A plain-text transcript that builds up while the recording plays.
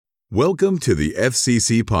Welcome to the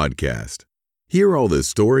FCC Podcast. Hear all the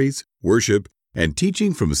stories, worship, and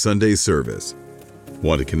teaching from Sunday service.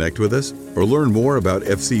 Want to connect with us or learn more about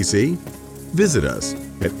FCC? Visit us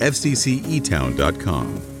at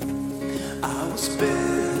fccetown.com. I was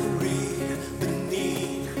buried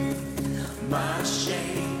beneath my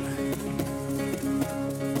shame.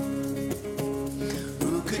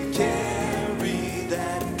 Who could carry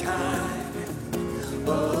that kind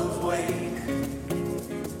of weight?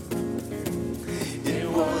 It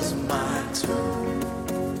was my turn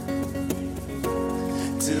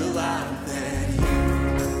till I met you.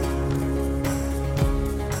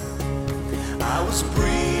 I was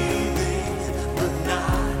breathing but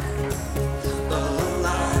not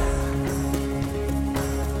alive.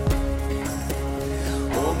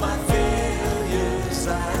 All my failures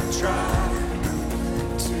I tried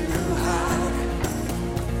to hide.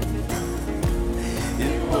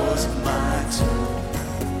 It was my turn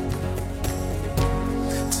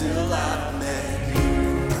till I met you.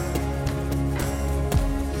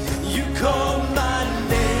 You called my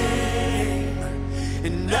name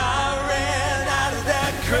and I ran out of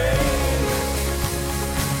that grave,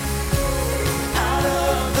 out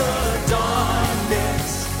of the darkness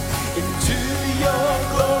into your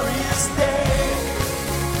glorious day.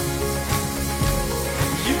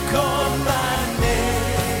 You called my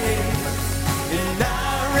name and I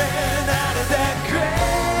ran out of that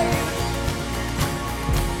grave,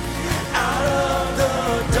 out of the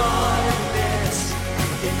darkness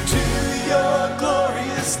into your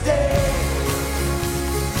glorious day.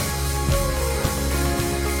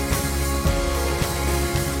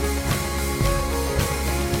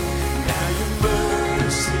 Now your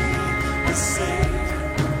mercy has saved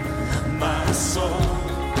my soul.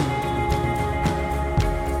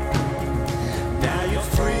 Now your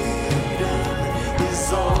freedom is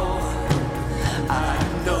all I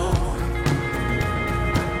know.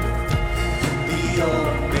 The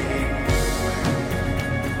open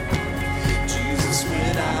Jesus,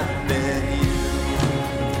 when I met you,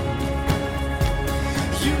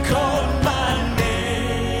 you called my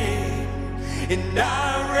name and I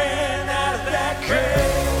ran out of that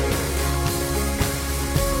grave,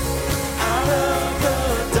 out of the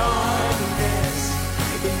darkness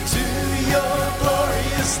into your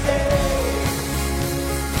glorious day.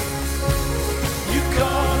 You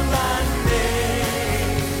called my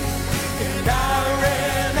name and I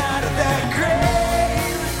ran out of that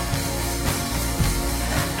grave,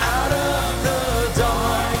 out of the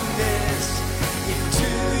darkness into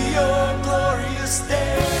your glorious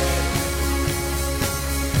day.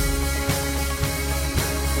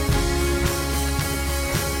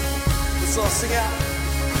 Let's all sing out.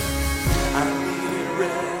 I needed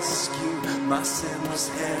rescue, my sin was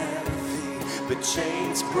heavy, but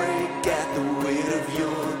chains break at the weight of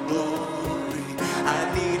your glory. I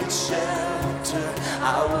needed shelter,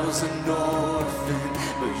 I was an orphan,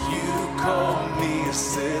 but you called me a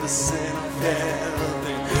citizen of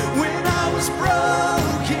heaven. When I was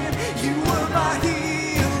broken, you were my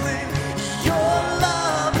healing. Your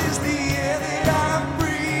love is the air that I'm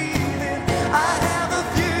breathing. I have a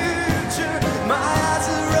future, my eyes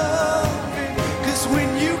are open, 'cause when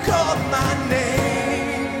you called my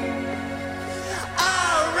name, I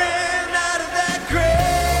ran out of that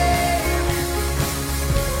grave,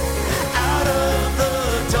 out of the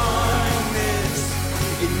darkness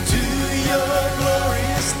into your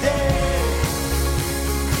glorious day.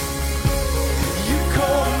 You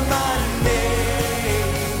called my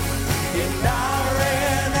name and I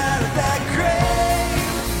ran out of that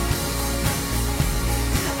grave,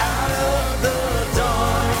 out of the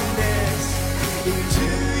darkness into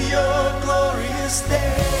your glorious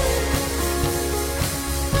day.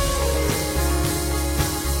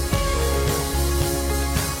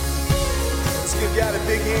 Let's give God a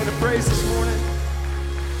big hand of praise this morning.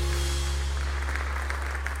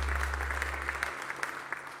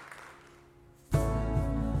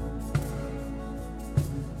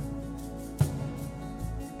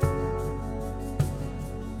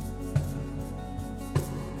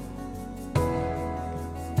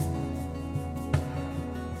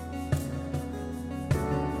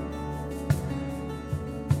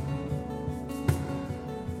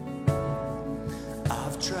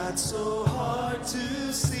 I've tried so hard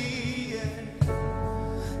to see it.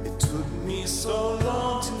 It took me so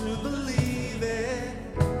long to believe it,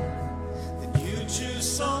 that you choose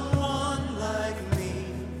someone like me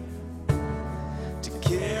to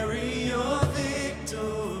carry your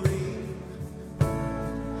victory.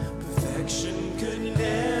 Perfection could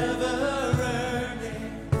never earn it.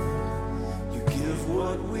 You give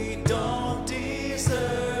what we don't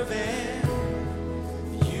deserve it.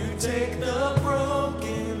 You take the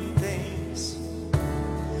broken things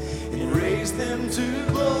and raise them to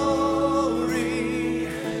glory.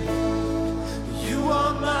 You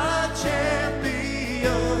are my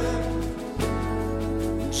champion.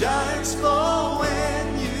 Giants fall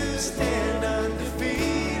when you stand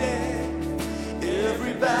undefeated.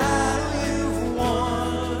 Every battle you've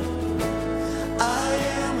won. I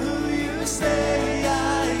am who you say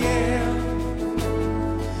I am.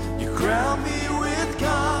 You crown me with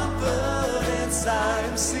confidence. I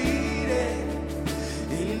am seated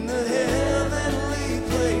in the heavenly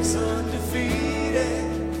place, undefeated,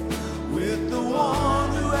 with the one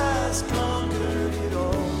who has conquered it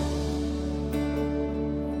all.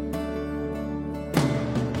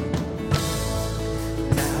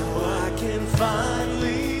 Now I can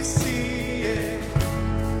finally see it.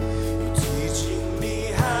 You're teaching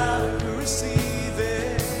me how to receive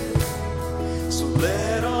it. So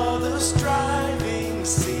let all the striving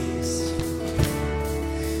cease.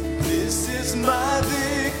 This is my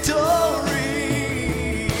victory.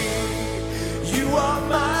 You are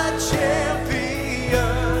my champion.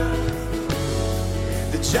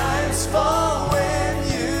 The giants fall when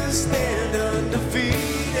you stand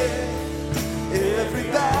undefeated. Every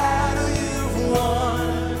battle you've won.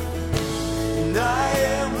 And I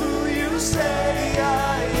am who you say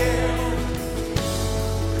I am.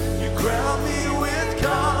 You crown me with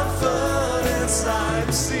confidence.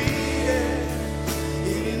 I'm seated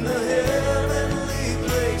in the heavenly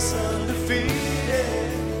place, undefeated,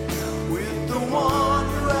 with the one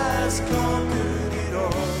who has conquered it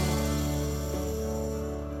all.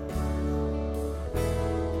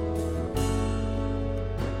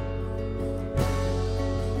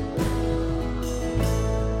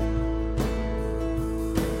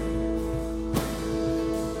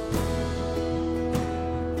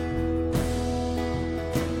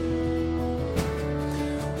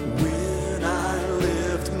 When I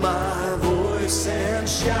lift my voice and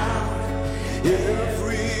shout,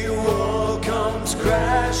 every wall comes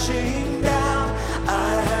crashing down.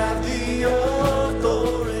 I have the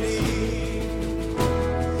authority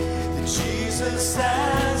that Jesus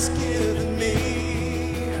has given me.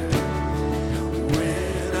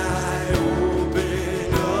 When I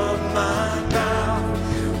open up my mouth,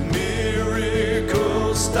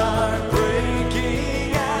 miracles start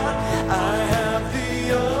breaking out. I have the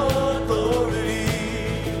authority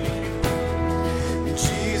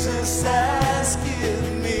Jesus has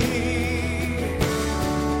given me.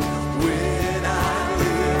 When I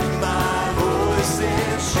lift my voice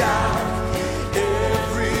and shout,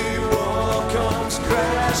 every wall comes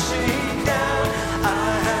crashing down. I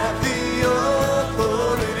have the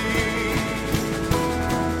authority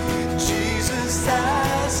Jesus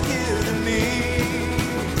has given me.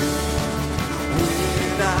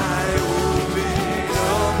 When I open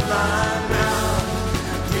up my mouth,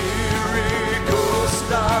 miracles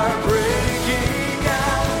start breaking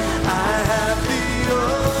out. I have the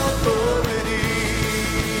authority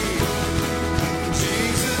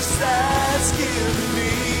Jesus has given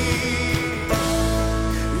me.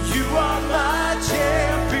 You are my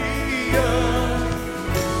champion.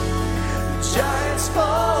 Giants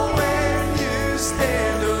fall when you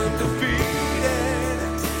stand undefeated.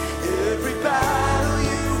 Every battle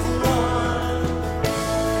you've won.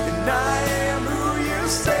 And I am who you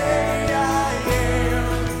say I am.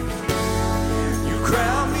 You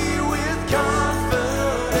crown me with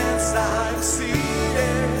confidence. I'm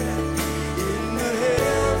seated in the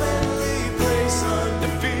heavenly place,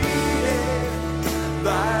 undefeated.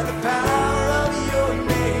 By the power of your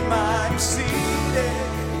name, I'm seated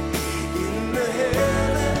in the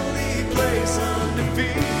heavenly place,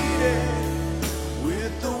 undefeated,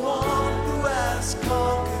 with the one who has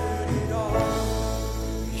conquered it all.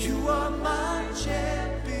 You are my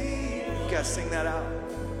champion. You guys sing that out.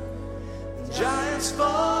 Giants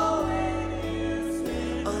fall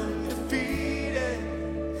undefeated.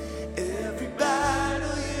 Every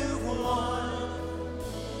battle you've won.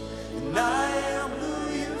 And I am who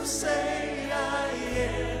you say I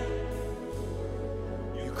am.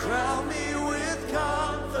 You crown me with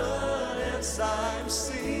confidence. I'm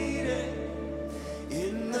seated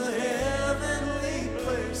in the heavenly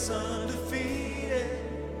place, undefeated.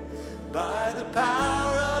 By the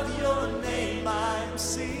power of your name, I'm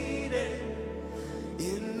seated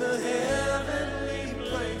in the heavenly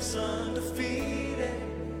place, undefeated,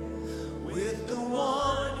 with the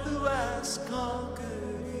one who has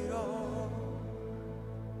conquered it all.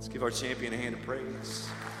 Let's give our champion a hand of praise.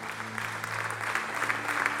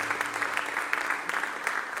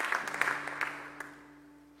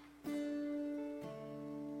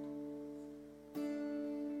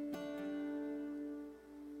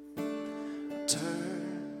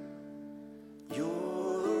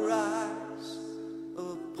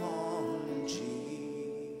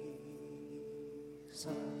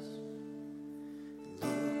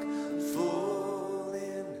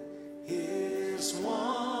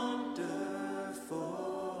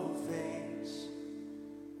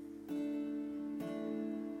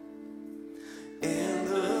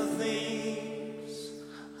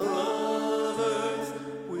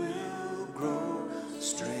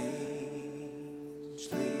 strangely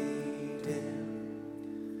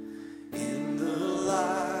dim in the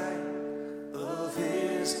light of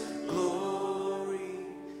His glory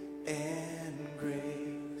and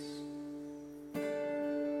grace.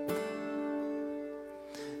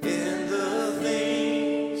 And the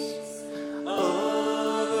things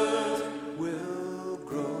of earth will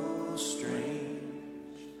grow strangely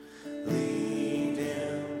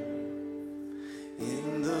dim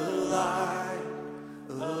in the light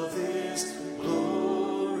of His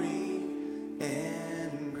glory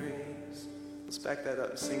and grace. Let's back that up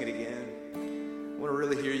and sing it again. I want to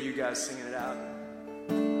really hear you guys singing it out.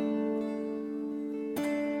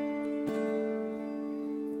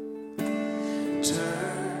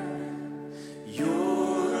 Turn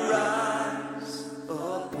your eyes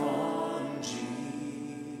upon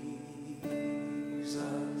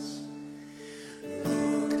Jesus.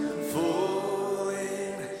 Look full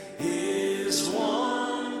in His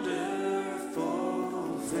wonderful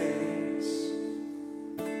face,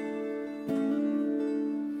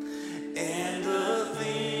 and the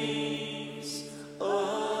things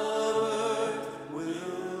of earth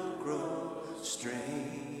will grow strangely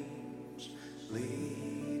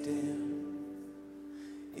dim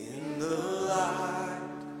in the light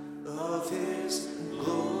of His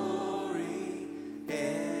glory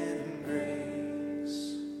and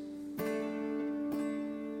grace.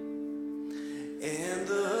 And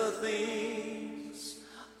the things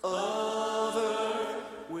of earth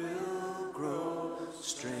will grow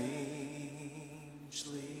strangely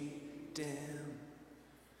dim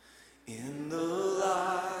in the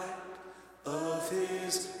light of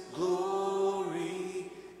His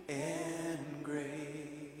glory and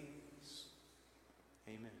grace.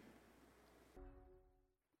 Amen.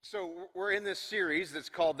 So we're in this series that's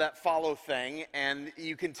called That Follow Thing, and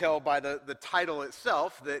you can tell by the title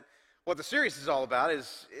itself that what the series is all about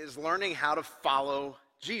is learning how to follow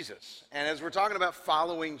Jesus. And as we're talking about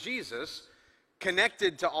following Jesus,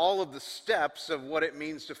 connected to all of the steps of what it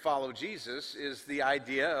means to follow Jesus is the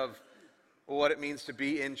idea of what it means to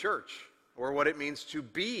be in church, or what it means to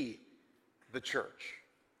be the church.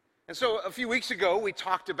 And so a few weeks ago, we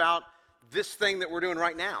talked about this thing that we're doing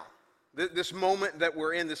right now, this moment that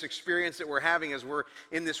we're in, this experience that we're having as we're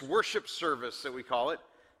in this worship service that we call it.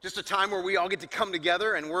 Just a time where we all get to come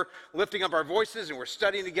together and we're lifting up our voices and we're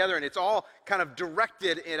studying together, and it's all kind of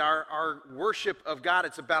directed in our worship of God.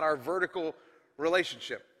 It's about our vertical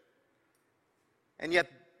relationship. And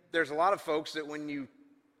yet there's a lot of folks that when you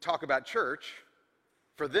talk about church,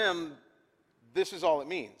 for them, this is all it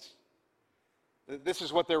means. This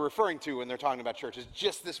is what they're referring to when they're talking about church. It's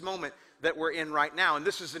just this moment that we're in right now. And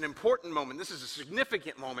this is an important moment. This is a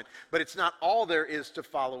significant moment, but it's not all there is to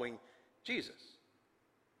following Jesus.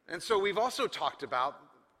 And so we've also talked about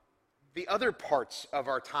the other parts of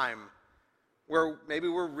our time where maybe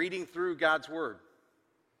we're reading through God's Word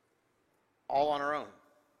all on our own,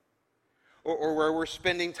 or where we're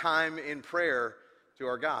spending time in prayer to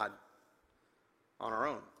our God on our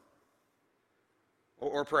own,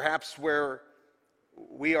 or perhaps where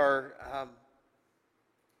we are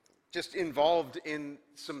just involved in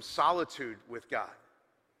some solitude with God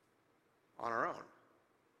on our own.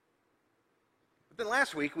 But then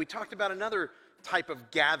last week, we talked about another type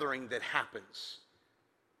of gathering that happens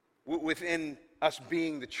within us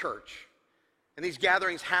being the church. And these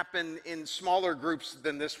gatherings happen in smaller groups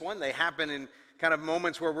than this one. They happen in kind of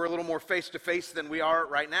moments where we're a little more face-to-face than we are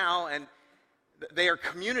right now. And they are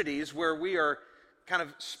communities where we are kind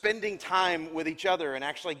of spending time with each other and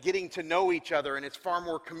actually getting to know each other, and it's far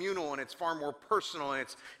more communal and it's far more personal,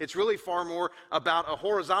 and it's really far more about a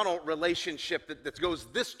horizontal relationship that goes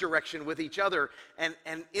this direction with each other, and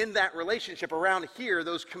in that relationship around here,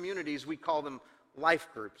 those communities, we call them life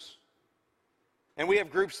groups. And we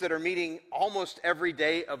have groups that are meeting almost every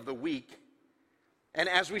day of the week. And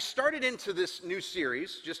as we started into this new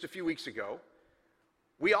series just a few weeks ago,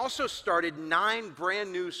 we also started 9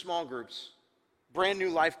 brand new small groups, brand new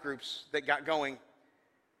life groups that got going.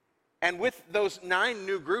 And with those 9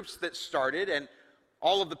 new groups that started and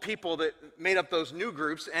all of the people that made up those new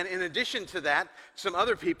groups, and in addition to that, some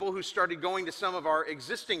other people who started going to some of our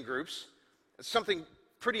existing groups, something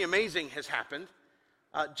pretty amazing has happened.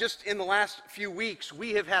 Just in the last few weeks,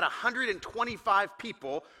 we have had 125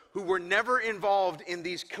 people who were never involved in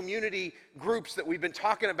these community groups that we've been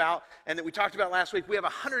talking about and that we talked about last week. We have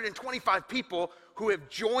 125 people who have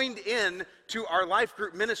joined in to our life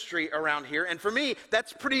group ministry around here. And for me,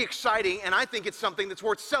 that's pretty exciting, and I think it's something that's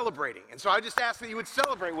worth celebrating. And so I just ask that you would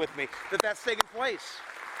celebrate with me that that's taken place.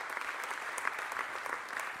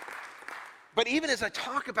 But even as I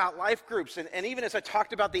talk about life groups, and even as I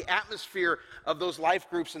talked about the atmosphere of those life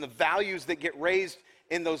groups and the values that get raised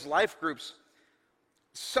in those life groups,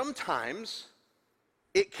 sometimes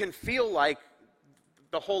it can feel like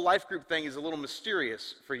the whole life group thing is a little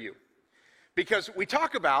mysterious for you. Because we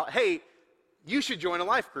talk about, hey, you should join a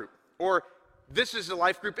life group, or this is a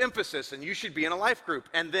life group emphasis and you should be in a life group,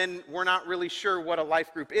 and then we're not really sure what a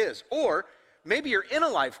life group is. Or maybe you're in a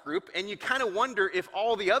life group and you kind of wonder if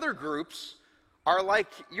all the other groups are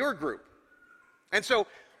like your group. And so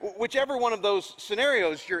whichever one of those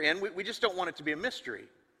scenarios you're in, we just don't want it to be a mystery.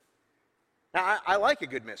 Now, I like a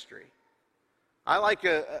good mystery. I like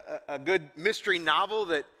a good mystery novel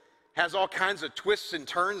that has all kinds of twists and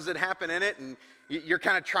turns that happen in it, and you're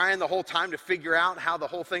kind of trying the whole time to figure out how the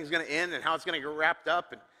whole thing's going to end and how it's going to get wrapped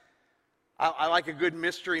up. And I like a good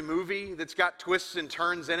mystery movie that's got twists and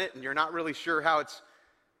turns in it, and you're not really sure how it's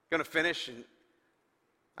going to finish. And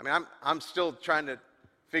I mean, I'm still trying to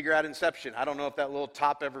figure out Inception. I don't know if that little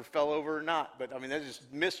top ever fell over or not, but I mean, there's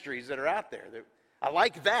just mysteries that are out there. I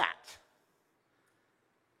like that.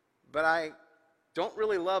 But I don't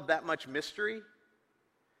really love that much mystery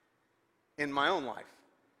in my own life,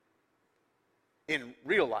 in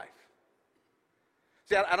real life.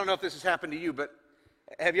 See, I don't know if this has happened to you, but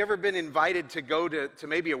have you ever been invited to go to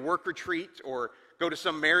maybe a work retreat or go to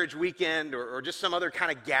some marriage weekend or just some other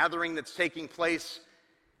kind of gathering that's taking place,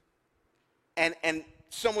 and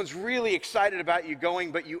someone's really excited about you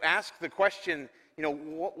going, but you ask the question, you know,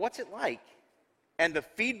 what's it like? And the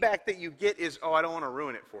feedback that you get is, oh, I don't want to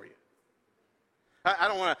ruin it for you. I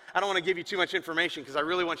don't want to give you too much information because I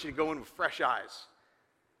really want you to go in with fresh eyes.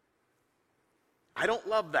 I don't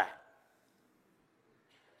love that.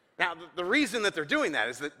 Now, the reason that they're doing that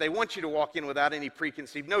is that they want you to walk in without any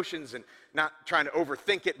preconceived notions and not trying to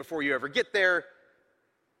overthink it before you ever get there.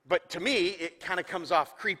 But to me, it kind of comes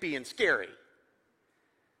off creepy and scary.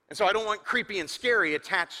 And so I don't want creepy and scary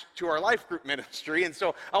attached to our life group ministry. And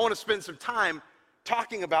so I want to spend some time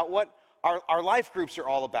talking about what our life groups are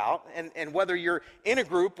all about, and whether you're in a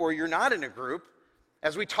group or you're not in a group,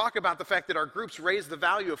 as we talk about the fact that our groups raise the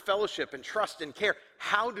value of fellowship and trust and care,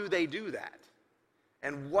 how do they do that?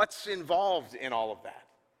 And what's involved in all of that?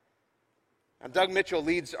 Now, Doug Mitchell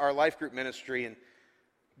leads our life group ministry, and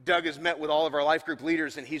Doug has met with all of our life group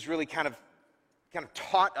leaders, and he's really kind of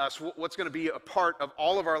taught us what's going to be a part of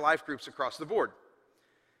all of our life groups across the board.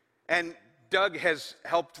 And Doug has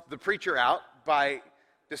helped the preacher out by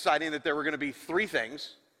deciding that there were going to be 3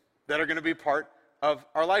 things that are going to be part of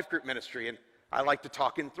our life group ministry, and I like to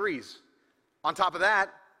talk in 3s. On top of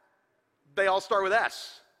that, they all start with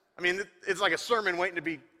S. I mean, it's like a sermon waiting to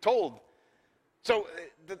be told. So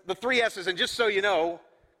the 3 S's, and just so you know,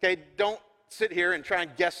 okay, don't sit here and try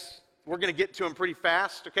and guess. We're going to get to them pretty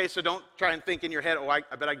fast, okay? So don't try and think in your head, oh, I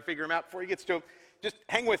bet I can figure them out before he gets to them. Just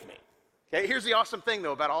hang with me, okay? Here's the awesome thing,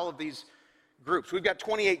 though, about all of these groups. We've got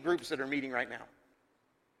 28 groups that are meeting right now.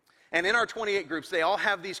 And in our 28 groups, they all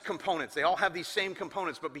have these components. They all have these same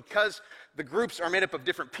components, but because the groups are made up of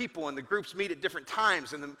different people and the groups meet at different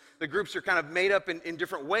times and the groups are kind of made up in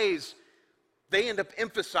different ways, they end up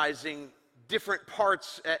emphasizing different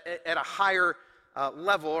parts at a higher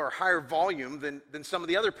level or higher volume than some of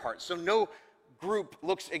the other parts. So no group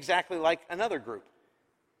looks exactly like another group.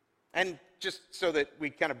 And just so that we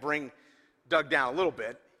kind of bring Doug down a little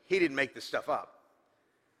bit, he didn't make this stuff up.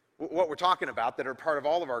 What we're talking about that are part of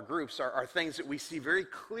all of our groups are things that we see very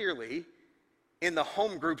clearly in the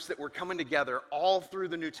home groups that we're coming together all through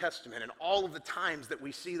the New Testament and all of the times that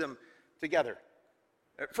we see them together.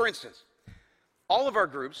 For instance, all of our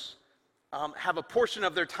groups have a portion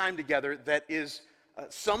of their time together that is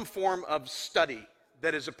some form of study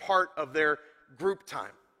that is a part of their group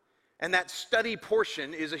time. And that study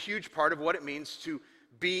portion is a huge part of what it means to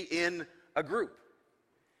be in a group.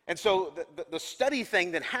 And so the study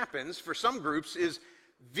thing that happens for some groups is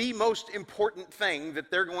the most important thing that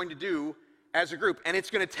they're going to do as a group. And it's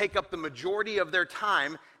going to take up the majority of their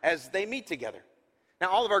time as they meet together. Now,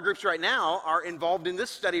 all of our groups right now are involved in this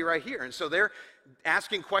study right here. And so they're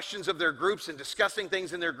asking questions of their groups and discussing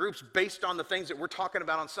things in their groups based on the things that we're talking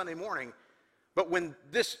about on Sunday morning. But when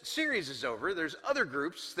this series is over, there's other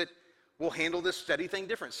groups that will handle this study thing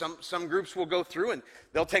different. Some groups will go through and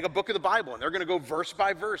they'll take a book of the Bible and they're going to go verse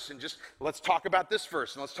by verse and just let's talk about this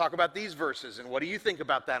verse and let's talk about these verses and what do you think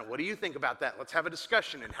about that and what do you think about that? Let's have a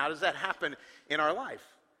discussion and how does that happen in our life?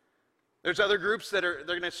 There's other groups that they're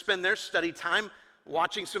going to spend their study time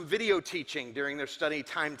watching some video teaching during their study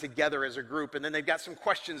time together as a group, and then they've got some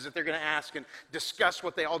questions that they're going to ask and discuss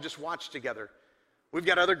what they all just watched together. We've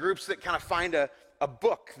got other groups that kind of find a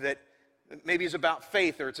book that maybe is about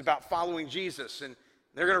faith or it's about following Jesus, and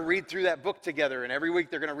They're going to read through that book together, and every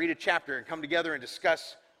week they're going to read a chapter and come together and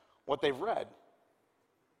discuss what they've read.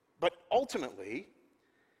 But ultimately,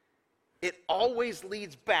 it always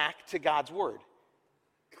leads back to God's Word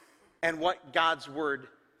and what God's Word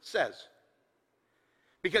says.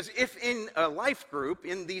 Because if in a life group,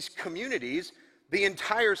 in these communities, the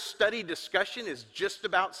entire study discussion is just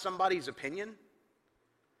about somebody's opinion,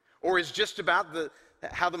 or is just about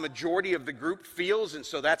how the majority of the group feels, and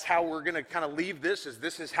so that's how we're going to kind of leave this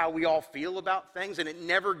is how we all feel about things, and it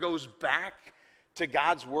never goes back to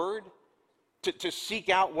God's Word to seek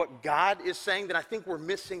out what God is saying, then I think we're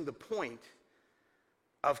missing the point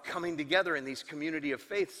of coming together in these community of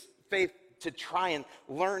faith to try and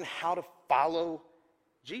learn how to follow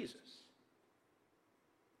Jesus.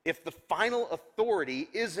 If the final authority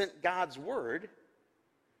isn't God's Word,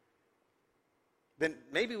 then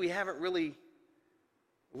maybe we haven't really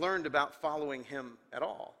learned about following Him at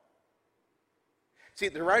all. See,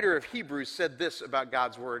 the writer of Hebrews said this about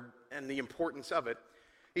God's Word and the importance of it.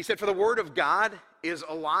 He said, "For the Word of God is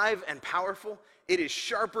alive and powerful. It is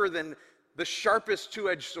sharper than the sharpest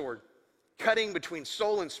two-edged sword, cutting between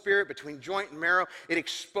soul and spirit, between joint and marrow. It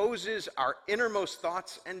exposes our innermost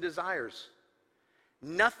thoughts and desires.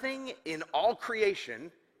 Nothing in all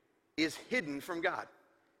creation is hidden from God.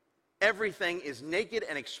 Everything is naked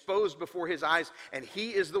and exposed before His eyes, and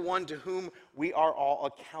He is the one to whom we are all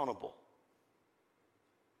accountable."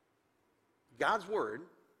 God's Word,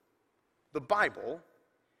 the Bible,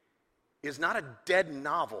 is not a dead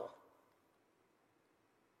novel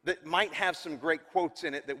that might have some great quotes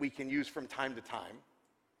in it that we can use from time to time.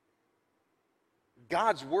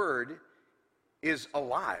 God's Word is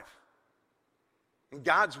alive. And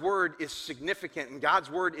God's Word is significant, and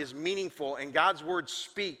God's Word is meaningful, and God's Word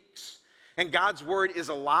speaks. And God's Word is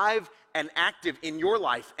alive and active in your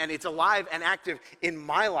life, and it's alive and active in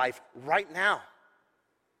my life right now.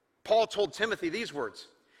 Paul told Timothy these words.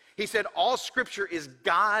 He said, "All Scripture is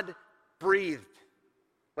God-breathed."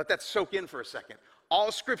 Let that soak in for a second.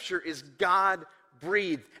 All Scripture is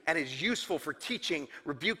God-breathed and is useful for teaching,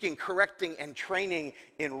 rebuking, correcting, and training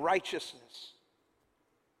in righteousness.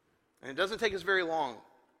 And it doesn't take us very long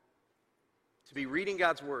to be reading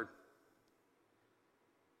God's Word.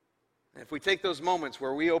 And if we take those moments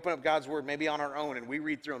where we open up God's Word, maybe on our own, and we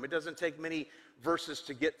read through them, it doesn't take many verses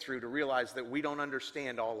to get through to realize that we don't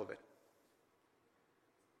understand all of it.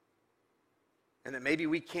 And that maybe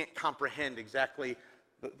we can't comprehend exactly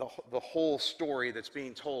the whole story that's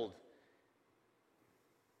being told.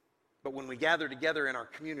 But when we gather together in our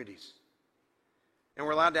communities, and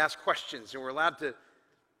we're allowed to ask questions, and we're allowed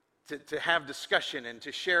to have discussion and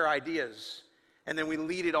to share ideas, and then we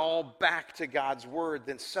lead it all back to God's Word,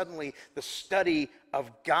 then suddenly the study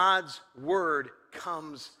of God's Word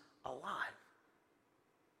comes alive.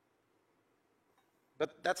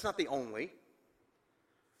 But that's not the only,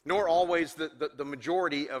 nor always the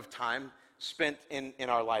majority of time spent in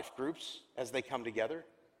our life groups as they come together.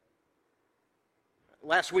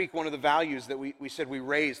 Last week, one of the values that we said we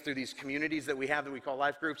raise through these communities that we have that we call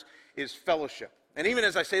life groups is fellowship. And even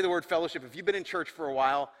as I say the word fellowship, if you've been in church for a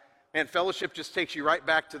while, man, fellowship just takes you right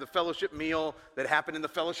back to the fellowship meal that happened in the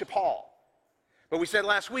fellowship hall. But we said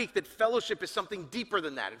last week that fellowship is something deeper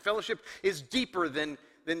than that. And fellowship is deeper than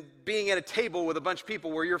being at a table with a bunch of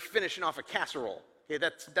people where you're finishing off a casserole. Okay,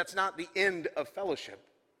 that's not the end of fellowship.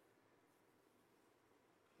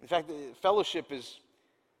 In fact, fellowship is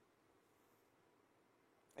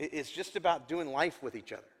just about doing life with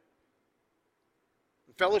each other.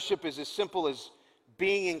 Fellowship is as simple as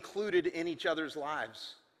being included in each other's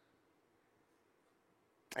lives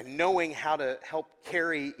and knowing how to help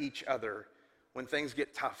carry each other when things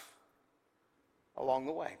get tough along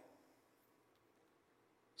the way.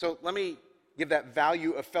 So let me give that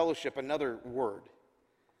value of fellowship another word.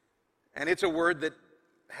 And it's a word that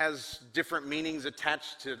has different meanings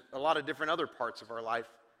attached to a lot of different other parts of our life.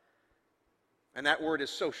 And that word is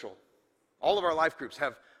social. All of our life groups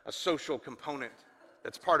have a social component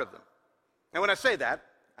that's part of them. And when I say that,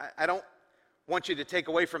 I don't want you to take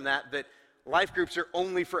away from that life groups are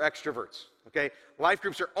only for extroverts, okay? Life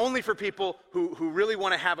groups are only for people who really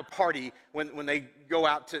want to have a party when they go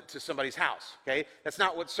out to somebody's house, okay? That's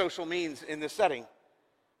not what social means in this setting.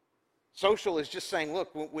 Social is just saying, look,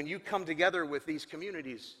 when you come together with these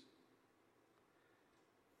communities,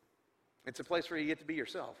 it's a place where you get to be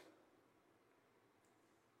yourself.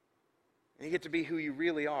 And you get to be who you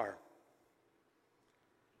really are.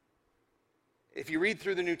 If you read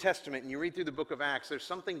through the New Testament and you read through the book of Acts, there's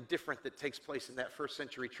something different that takes place in that first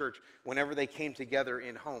century church whenever they came together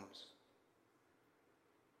in homes.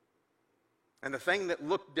 And the thing that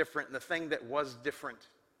looked different and the thing that was different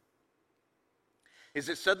is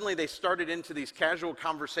that suddenly they started into these casual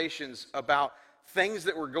conversations about things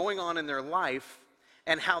that were going on in their life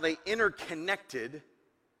and how they interconnected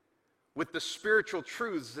with the spiritual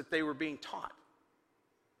truths that they were being taught.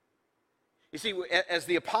 You see, as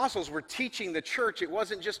the apostles were teaching the church, it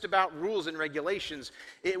wasn't just about rules and regulations.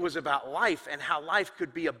 It was about life and how life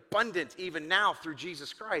could be abundant even now through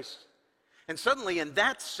Jesus Christ. And suddenly in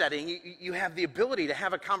that setting, you have the ability to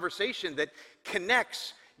have a conversation that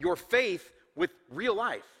connects your faith with real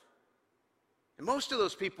life. And most of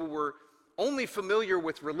those people were only familiar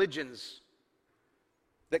with religions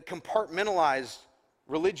that compartmentalized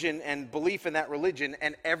religion and belief in that religion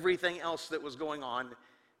and everything else that was going on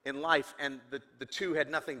in life, and the two had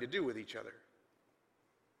nothing to do with each other.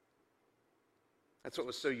 That's what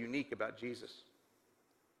was so unique about Jesus.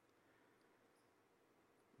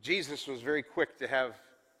 Jesus was very quick to have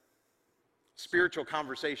spiritual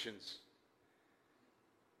conversations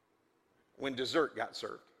when dessert got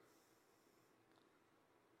served.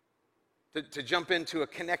 To jump into a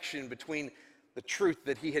connection between the truth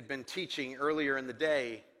that he had been teaching earlier in the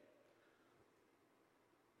day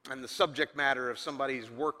and the subject matter of somebody's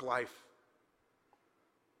work life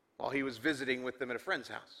while he was visiting with them at a friend's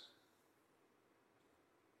house.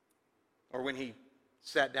 Or when he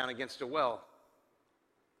sat down against a well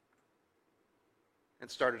and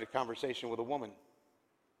started a conversation with a woman.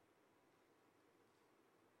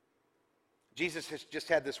 Jesus has just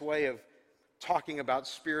had this way of talking about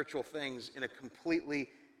spiritual things in a completely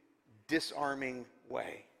disarming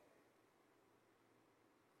way.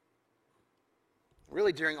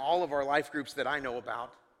 Really, during all of our life groups that I know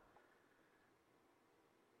about,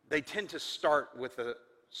 they tend to start with a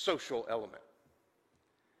social element,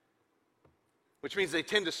 which means they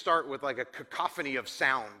tend to start with like a cacophony of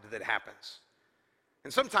sound that happens.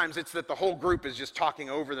 And sometimes it's that the whole group is just talking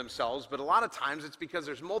over themselves, but a lot of times it's because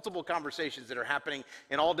there's multiple conversations that are happening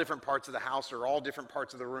in all different parts of the house or all different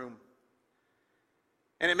parts of the room.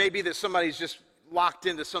 And it may be that somebody's just locked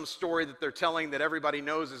into some story that they're telling that everybody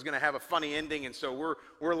knows is going to have a funny ending, and so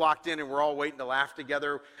we're locked in and we're all waiting to laugh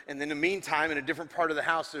together. And in the meantime, in a different part of the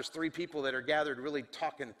house, there's three people that are gathered really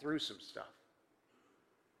talking through some stuff.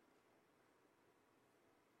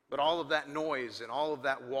 But all of that noise and all of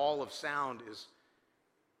that wall of sound is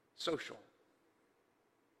social.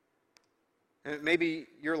 And maybe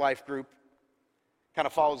your life group kind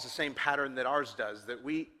of follows the same pattern that ours does, that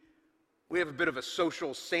we have a bit of a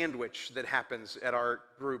social sandwich that happens at our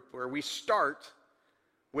group where we start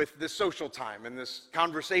with this social time and this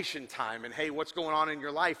conversation time and, hey, what's going on in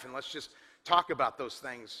your life? And let's just talk about those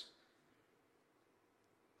things.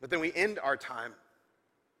 But then we end our time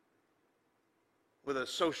with a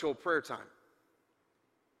social prayer time.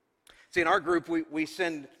 See, in our group, we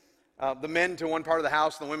send the men to one part of the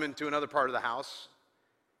house, the women to another part of the house.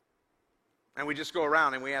 And we just go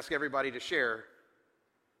around and we ask everybody to share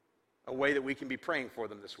a way that we can be praying for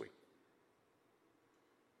them this week.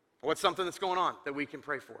 What's something that's going on that we can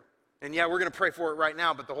pray for? And yeah, we're going to pray for it right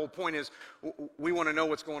now, but the whole point is we want to know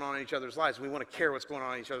what's going on in each other's lives. We want to care what's going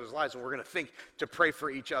on in each other's lives, and we're going to think to pray for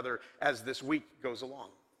each other as this week goes along.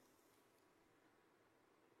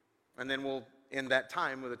 And then we'll end that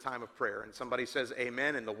time with a time of prayer, and somebody says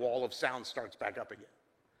amen, and the wall of sound starts back up again.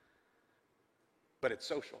 But it's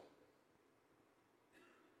social.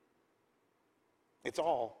 It's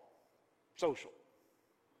all social.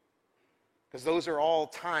 Because those are all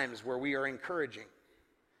times where we are encouraging,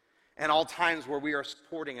 and all times where we are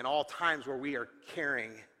supporting, and all times where we are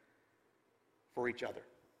caring for each other.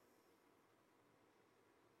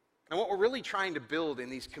 And what we're really trying to build in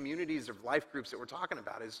these communities of life groups that we're talking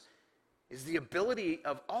about is the ability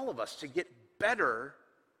of all of us to get better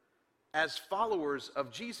as followers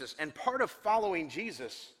of Jesus. And part of following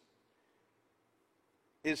Jesus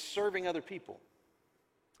is serving other people.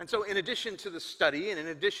 And so in addition to the study and in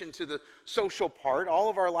addition to the social part, all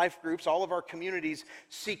of our life groups, all of our communities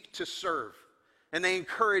seek to serve. And they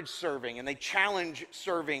encourage serving and they challenge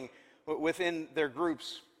serving within their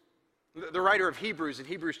groups. The writer of Hebrews, in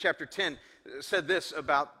Hebrews chapter 10, said this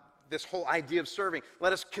about this whole idea of serving.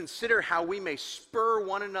 Let us consider how we may spur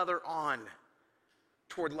one another on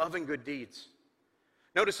toward love and good deeds.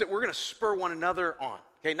 Notice that we're going to spur one another on.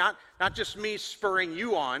 Okay, not just me spurring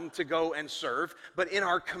you on to go and serve, but in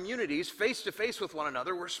our communities, face to face with one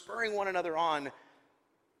another, we're spurring one another on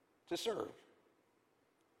to serve.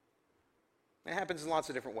 It happens in lots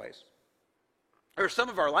of different ways. There are some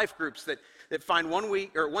of our life groups that find one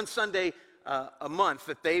week or one Sunday a month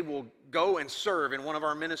that they will go and serve in one of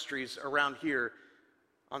our ministries around here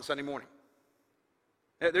on Sunday morning.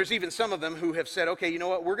 There's even some of them who have said, okay, you know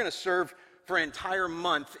what, we're going to serve for an entire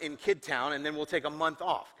month in Kidtown, and then we'll take a month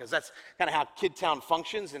off, because that's kind of how Kidtown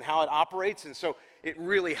functions and how it operates, and so it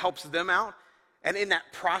really helps them out. And in that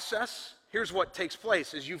process, here's what takes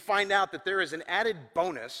place, is you find out that there is an added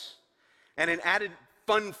bonus and an added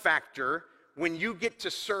fun factor when you get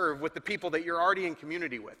to serve with the people that you're already in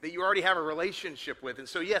community with, that you already have a relationship with. And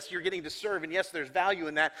so yes, you're getting to serve, and yes, there's value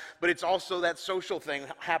in that, but it's also that social thing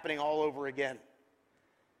happening all over again.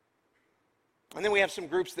 And then we have some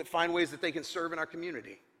groups that find ways that they can serve in our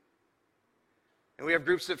community. And we have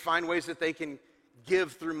groups that find ways that they can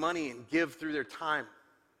give through money and give through their time.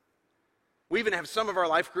 We even have some of our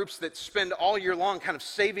life groups that spend all year long kind of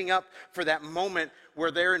saving up for that moment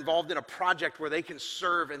where they're involved in a project where they can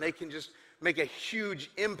serve and they can just make a huge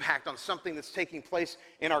impact on something that's taking place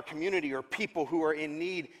in our community or people who are in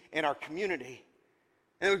need in our community.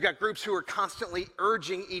 And then we've got groups who are constantly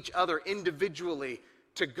urging each other individually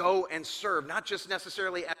to go and serve, not just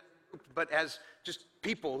necessarily as a group, but as just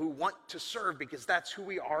people who want to serve, because that's who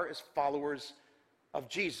we are as followers of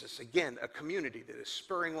Jesus. Again, a community that is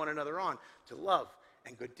spurring one another on to love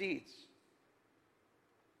and good deeds.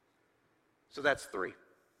 So that's three.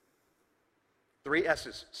 3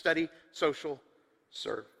 S's: study, social,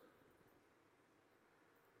 serve.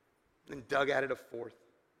 And Doug added a 4th.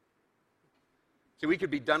 See, we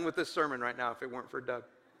could be done with this sermon right now if it weren't for Doug.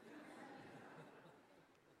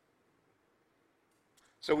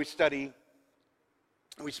 So we study,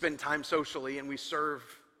 we spend time socially, and we serve,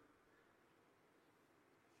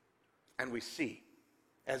 and we see,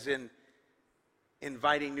 as in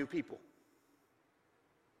inviting new people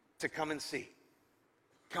to come and see.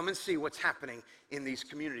 Come and see what's happening in these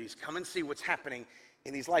communities. Come and see what's happening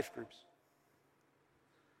in these life groups.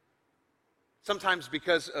 Sometimes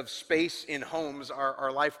because of space in homes,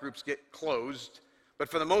 our life groups get closed. But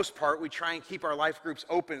for the most part, we try and keep our life groups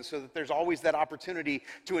open so that there's always that opportunity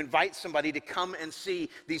to invite somebody to come and see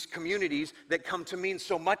these communities that come to mean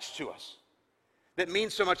so much to us, that mean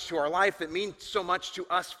so much to our life, that mean so much to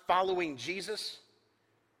us following Jesus.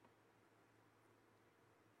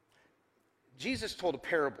 Jesus told a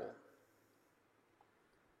parable.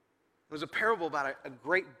 It was a parable about a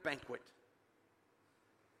great banquet.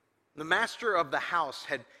 The master of the house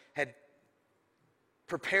had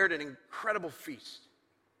prepared an incredible feast.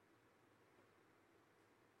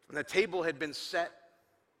 And the table had been set,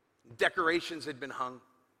 decorations had been hung.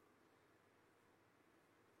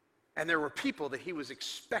 And there were people that he was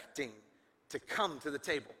expecting to come to the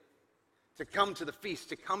table, to come to the feast,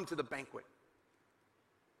 to come to the banquet.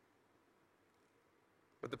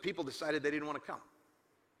 But the people decided they didn't want to come.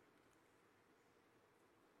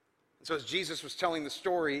 And so as Jesus was telling the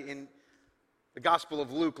story in the Gospel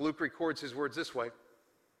of Luke, Luke records his words this way.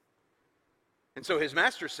 And so his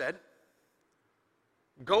master said,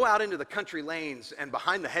 "Go out into the country lanes and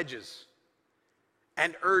behind the hedges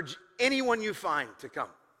and urge anyone you find to come,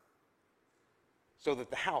 so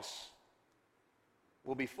that the house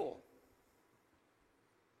will be full."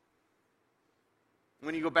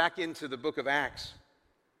 When you go back into the book of Acts,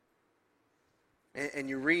 and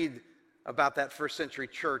you read about that first century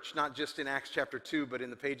church, not just in Acts chapter 2, but in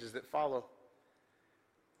the pages that follow,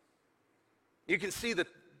 you can see that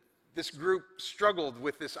this group struggled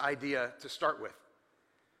with this idea to start with.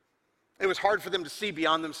 It was hard for them to see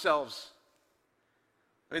beyond themselves.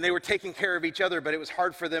 I mean, they were taking care of each other, but it was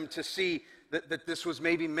hard for them to see that this was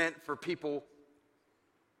maybe meant for people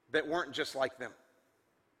that weren't just like them,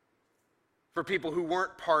 for people who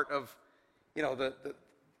weren't part of,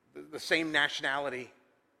 the same nationality,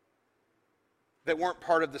 that weren't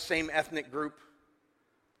part of the same ethnic group,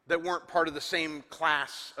 that weren't part of the same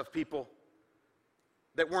class of people,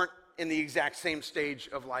 that weren't in the exact same stage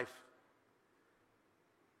of life.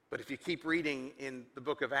 But if you keep reading in the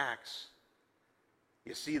book of Acts,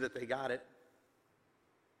 you see that they got it.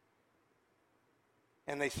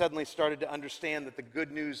 And they suddenly started to understand that the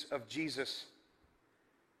good news of Jesus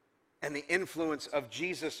and the influence of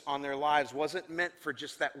Jesus on their lives wasn't meant for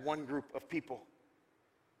just that one group of people.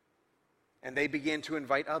 And they began to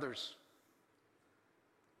invite others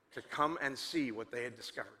to come and see what they had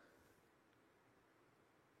discovered,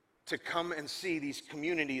 to come and see these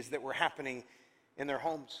communities that were happening in their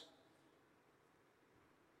homes.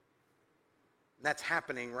 And that's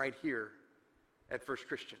happening right here at First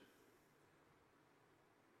Christian.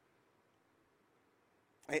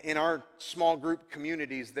 In our small group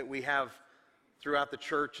communities that we have throughout the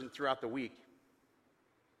church and throughout the week,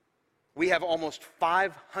 we have almost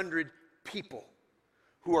 500 people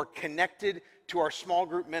who are connected to our small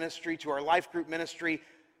group ministry, to our life group ministry.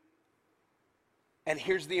 And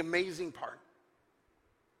here's the amazing part.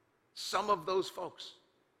 Some of those folks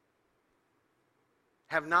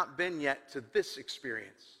have not been yet to this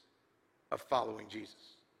experience of following Jesus.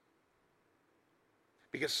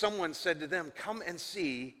 Because someone said to them, come and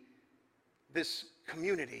see this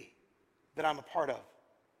community that I'm a part of.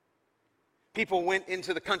 People went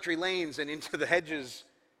into the country lanes and into the hedges,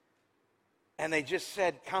 and they just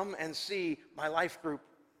said, come and see my life group.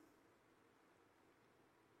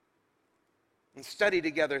 And study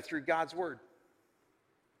together through God's word.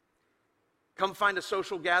 Come find a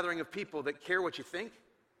social gathering of people that care what you think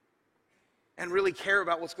and really care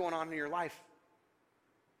about what's going on in your life.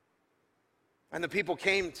 And the people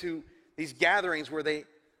came to these gatherings where they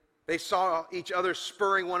saw each other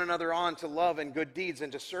spurring one another on to love and good deeds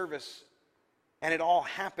and to service. And it all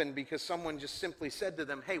happened because someone just simply said to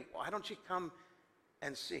them, hey, why don't you come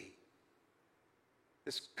and see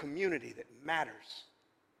this community that matters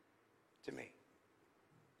to me?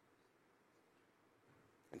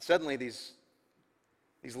 And suddenly these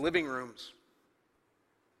living rooms,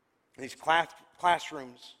 these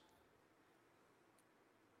classrooms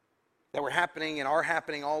that were happening and are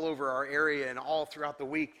happening all over our area and all throughout the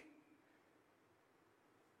week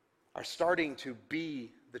are starting to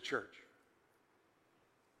be the church.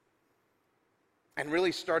 And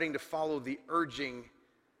really starting to follow the urging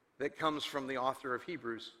that comes from the author of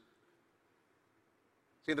Hebrews.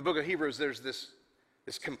 See, in the book of Hebrews, there's this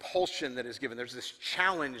compulsion that is given. There's this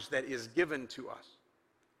challenge that is given to us.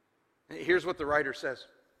 And here's what the writer says.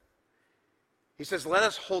 He says, let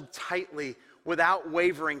us hold tightly without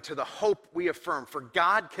wavering to the hope we affirm, for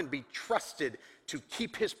God can be trusted to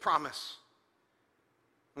keep his promise.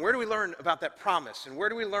 And where do we learn about that promise? And where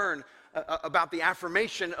do we learn about the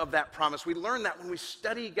affirmation of that promise? We learn that when we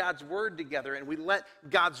study God's word together and we let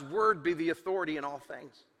God's word be the authority in all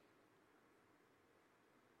things.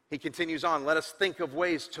 He continues on, let us think of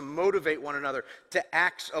ways to motivate one another to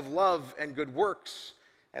acts of love and good works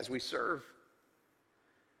as we serve.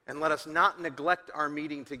 And let us not neglect our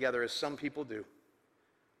meeting together as some people do,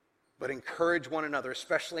 but encourage one another,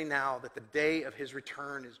 especially now that the day of his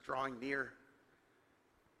return is drawing near.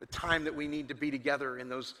 The time that we need to be together in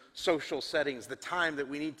those social settings, the time that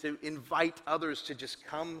we need to invite others to just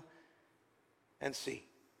come and see.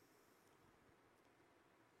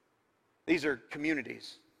 These are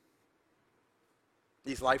communities,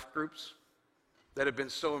 these life groups that have been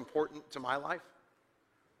so important to my life.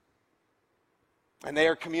 And they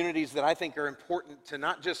are communities that I think are important to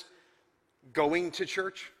not just going to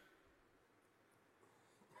church,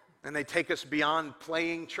 and they take us beyond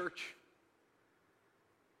playing church.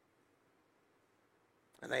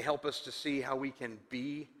 And they help us to see how we can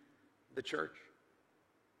be the church.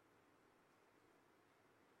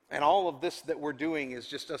 And all of this that we're doing is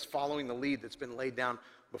just us following the lead that's been laid down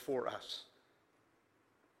before us.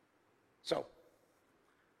 So,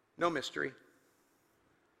 no mystery,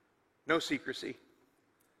 no secrecy,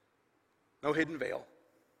 no hidden veil.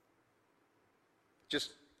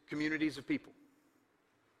 Just communities of people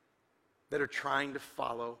that are trying to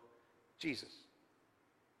follow Jesus.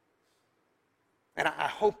 And I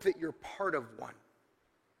hope that you're part of one.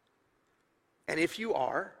 And if you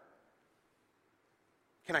are,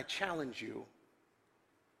 can I challenge you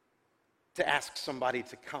to ask somebody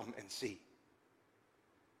to come and see?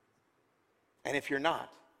 And if you're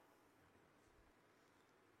not,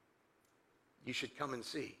 you should come and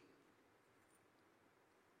see.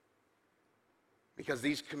 Because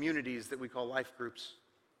these communities that we call life groups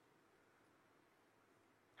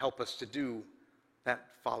help us to do that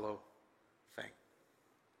follow thing.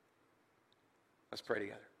 Let's pray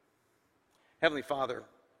together. Heavenly Father,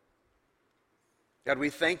 God, we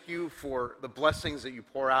thank you for the blessings that you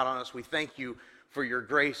pour out on us. We thank you for your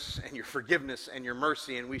grace and your forgiveness and your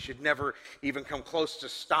mercy, and we should never even come close to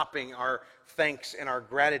stopping our thanks and our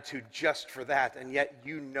gratitude just for that. And yet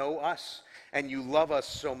you know us and you love us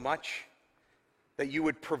so much that you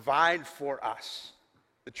would provide for us,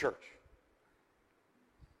 the church,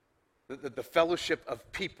 the fellowship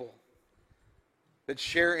of people that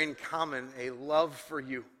share in common a love for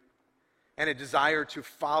you and a desire to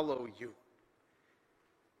follow you.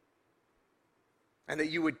 And that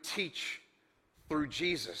you would teach through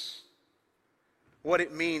Jesus what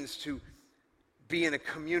it means to be in a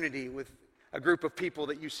community with a group of people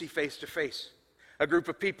that you see face to face, a group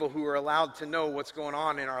of people who are allowed to know what's going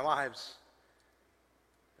on in our lives,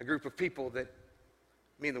 a group of people that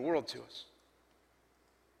mean the world to us.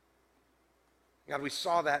 God, we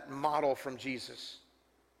saw that model from Jesus.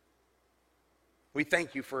 We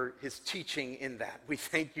thank you for his teaching in that. We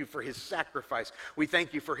thank you for his sacrifice. We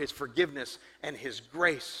thank you for his forgiveness and his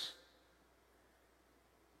grace.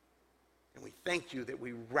 And we thank you that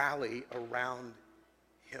we rally around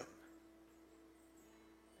him.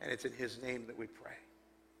 And it's in his name that we pray.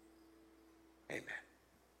 Amen.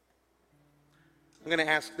 I'm going to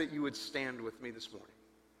ask that you would stand with me this morning.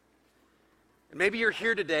 And maybe you're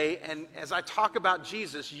here today, and as I talk about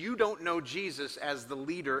Jesus, you don't know Jesus as the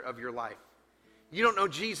leader of your life. You don't know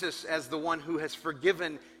Jesus as the one who has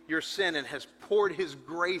forgiven your sin and has poured his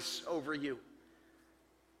grace over you.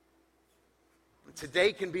 And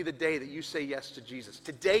today can be the day that you say yes to Jesus.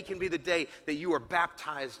 Today can be the day that you are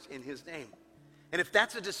baptized in his name. And if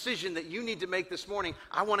that's a decision that you need to make this morning,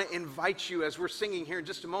 I want to invite you, as we're singing here in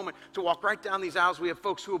just a moment, to walk right down these aisles. We have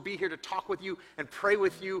folks who will be here to talk with you and pray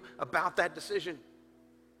with you about that decision.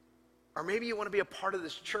 Or maybe you want to be a part of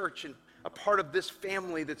this church and a part of this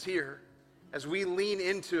family that's here as we lean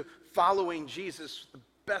into following Jesus, the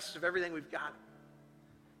best of everything we've got.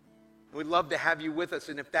 We'd love to have you with us,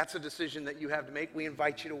 and if that's a decision that you have to make, we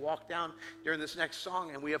invite you to walk down during this next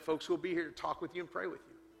song, and we have folks who will be here to talk with you and pray with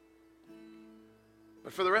you.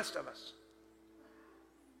 But for the rest of us,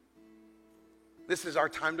 this is our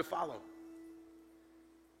time to follow.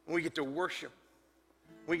 We get to worship.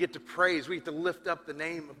 We get to praise. We get to lift up the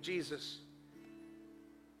name of Jesus.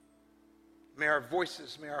 May our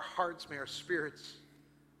voices, may our hearts, may our spirits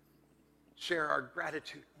share our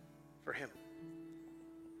gratitude for him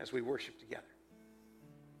as we worship together.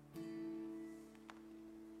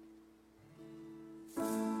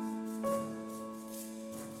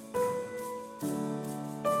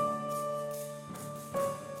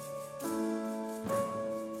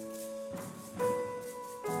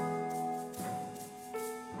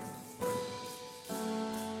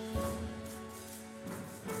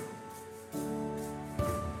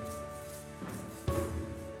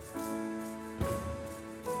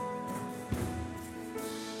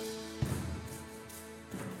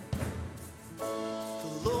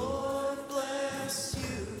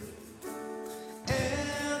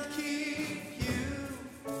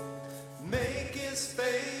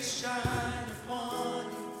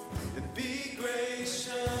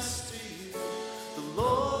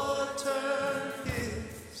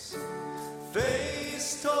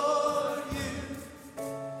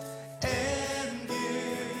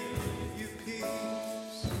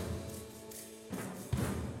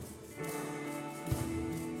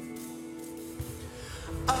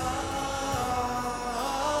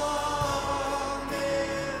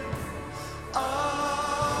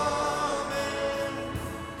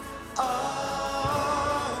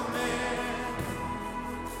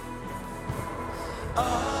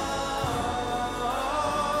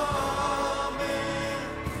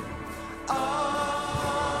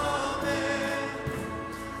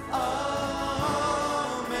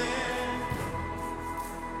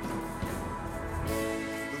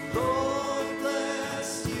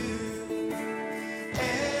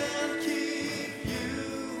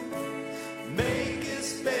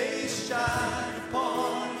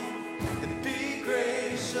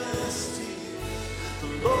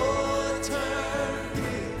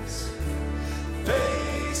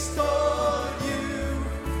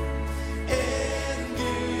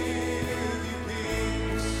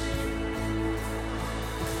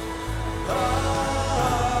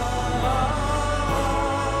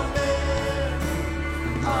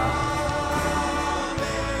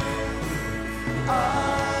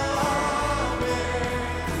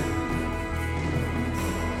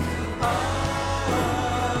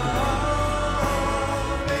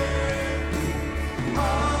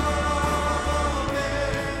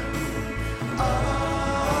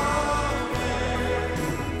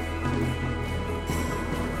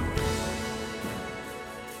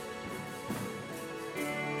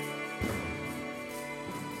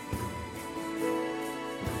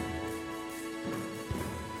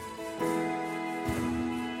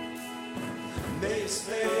 May his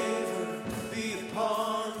favor be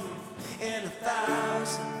upon you and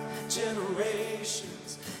 1,000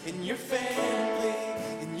 generations, in your family,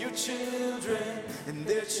 in your children, and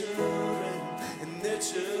their children, and their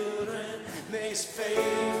children. May his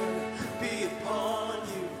favor be upon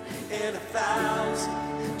you and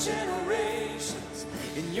 1,000 generations,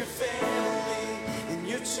 in your family, in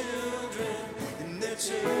your children, and their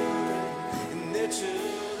children, and their children.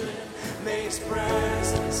 May his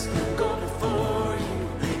presence go before